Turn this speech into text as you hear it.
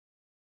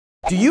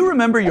Do you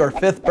remember your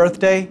 5th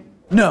birthday?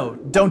 No,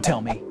 don't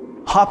tell me.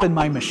 Hop in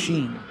my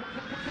machine.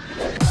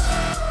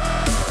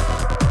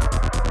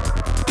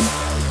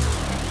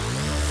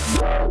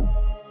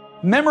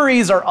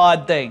 Memories are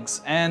odd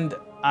things, and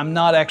I'm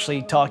not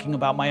actually talking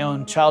about my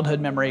own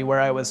childhood memory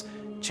where I was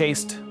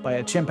chased by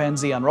a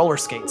chimpanzee on roller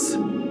skates.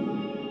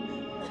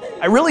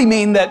 I really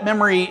mean that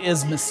memory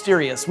is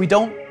mysterious. We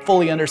don't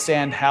fully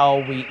understand how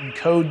we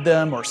encode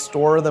them or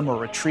store them or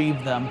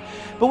retrieve them,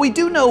 but we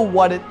do know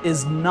what it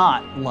is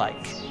not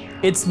like.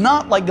 It's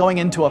not like going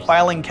into a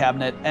filing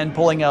cabinet and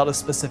pulling out a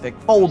specific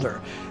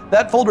folder.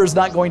 That folder is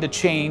not going to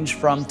change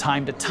from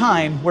time to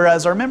time,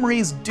 whereas our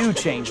memories do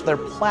change. They're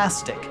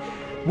plastic.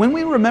 When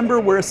we remember,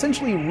 we're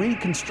essentially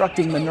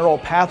reconstructing the neural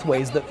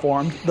pathways that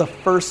formed the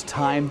first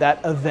time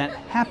that event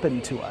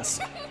happened to us.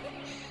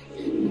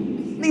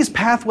 These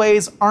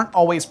pathways aren't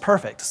always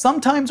perfect.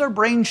 Sometimes our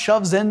brain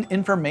shoves in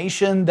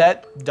information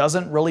that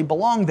doesn't really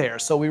belong there,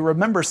 so we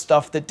remember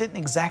stuff that didn't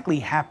exactly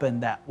happen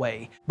that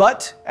way.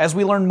 But as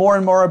we learn more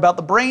and more about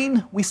the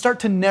brain, we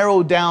start to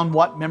narrow down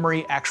what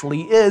memory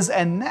actually is,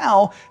 and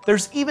now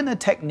there's even a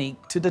technique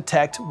to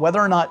detect whether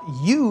or not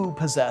you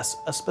possess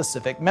a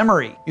specific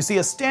memory. You see,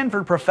 a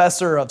Stanford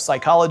professor of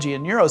psychology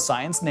and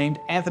neuroscience named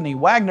Anthony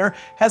Wagner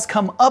has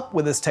come up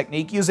with this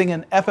technique using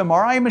an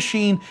fMRI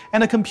machine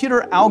and a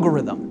computer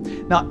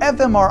algorithm. Now,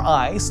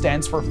 fMRI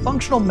stands for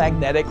Functional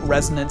Magnetic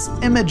Resonance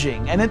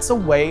Imaging, and it's a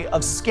way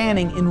of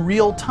scanning in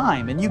real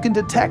time, and you can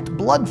detect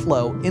blood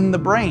flow in the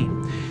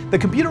brain. The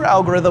computer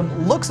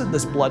algorithm looks at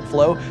this blood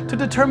flow to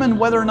determine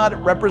whether or not it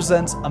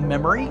represents a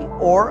memory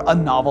or a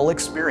novel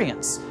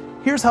experience.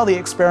 Here's how the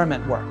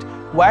experiment worked.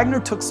 Wagner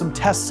took some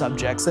test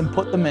subjects and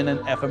put them in an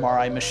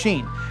fMRI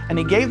machine, and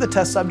he gave the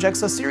test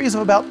subjects a series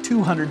of about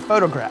 200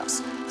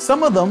 photographs.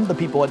 Some of them the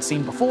people had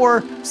seen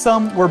before,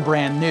 some were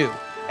brand new.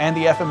 And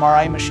the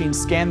fMRI machine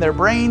scanned their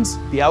brains,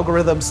 the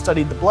algorithm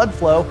studied the blood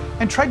flow,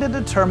 and tried to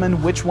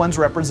determine which ones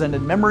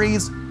represented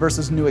memories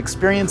versus new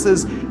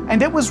experiences,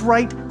 and it was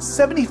right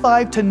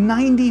 75 to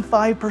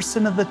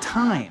 95% of the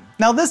time.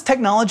 Now, this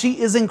technology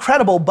is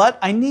incredible, but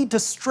I need to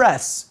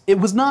stress, it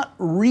was not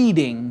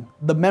reading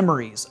the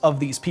memories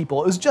of these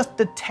people, it was just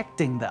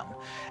detecting them.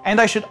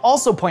 And I should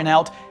also point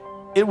out,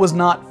 it was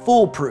not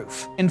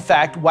foolproof. In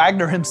fact,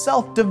 Wagner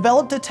himself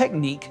developed a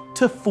technique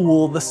to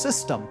fool the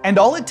system. And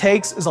all it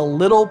takes is a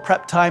little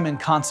prep time and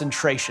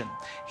concentration.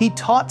 He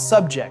taught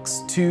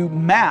subjects to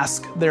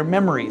mask their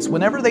memories.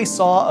 Whenever they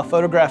saw a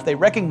photograph they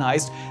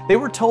recognized, they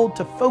were told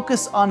to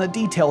focus on a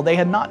detail they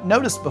had not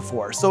noticed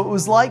before. So it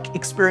was like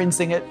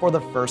experiencing it for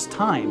the first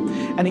time.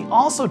 And he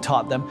also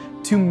taught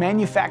them to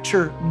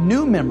manufacture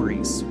new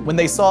memories. When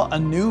they saw a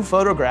new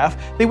photograph,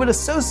 they would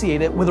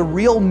associate it with a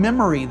real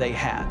memory they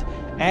had.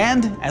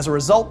 And as a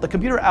result, the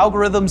computer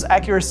algorithm's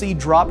accuracy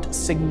dropped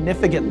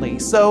significantly.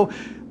 So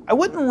I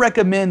wouldn't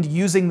recommend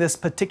using this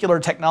particular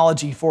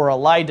technology for a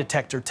lie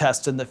detector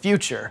test in the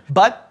future,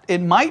 but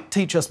it might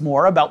teach us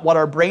more about what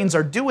our brains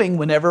are doing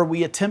whenever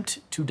we attempt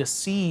to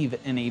deceive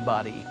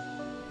anybody.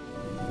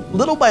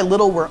 Little by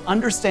little, we're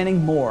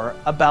understanding more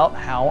about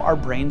how our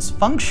brains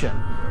function,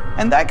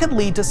 and that could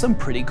lead to some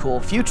pretty cool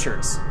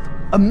futures.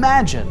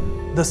 Imagine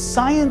the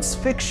science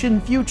fiction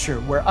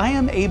future where I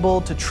am able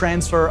to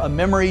transfer a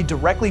memory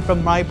directly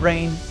from my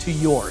brain to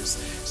yours,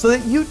 so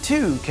that you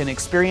too can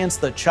experience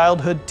the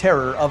childhood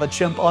terror of a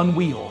chimp on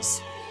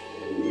wheels.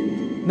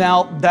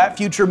 Now, that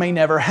future may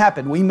never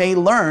happen. We may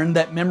learn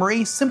that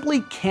memory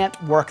simply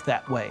can't work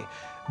that way.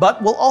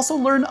 But we'll also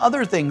learn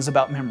other things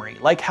about memory,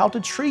 like how to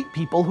treat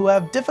people who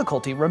have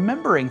difficulty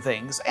remembering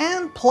things,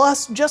 and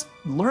plus, just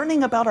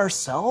learning about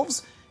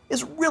ourselves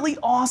is really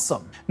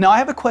awesome. Now, I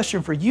have a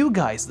question for you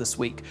guys this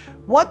week.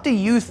 What do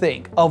you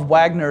think of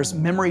Wagner's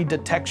memory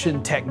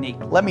detection technique?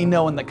 Let me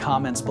know in the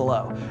comments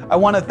below. I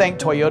want to thank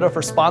Toyota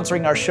for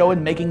sponsoring our show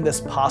and making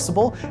this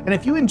possible. And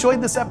if you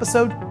enjoyed this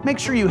episode, make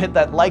sure you hit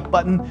that like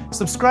button,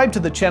 subscribe to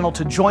the channel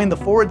to join the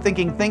Forward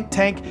Thinking Think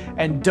Tank,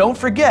 and don't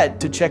forget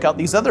to check out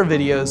these other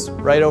videos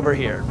right over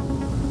here.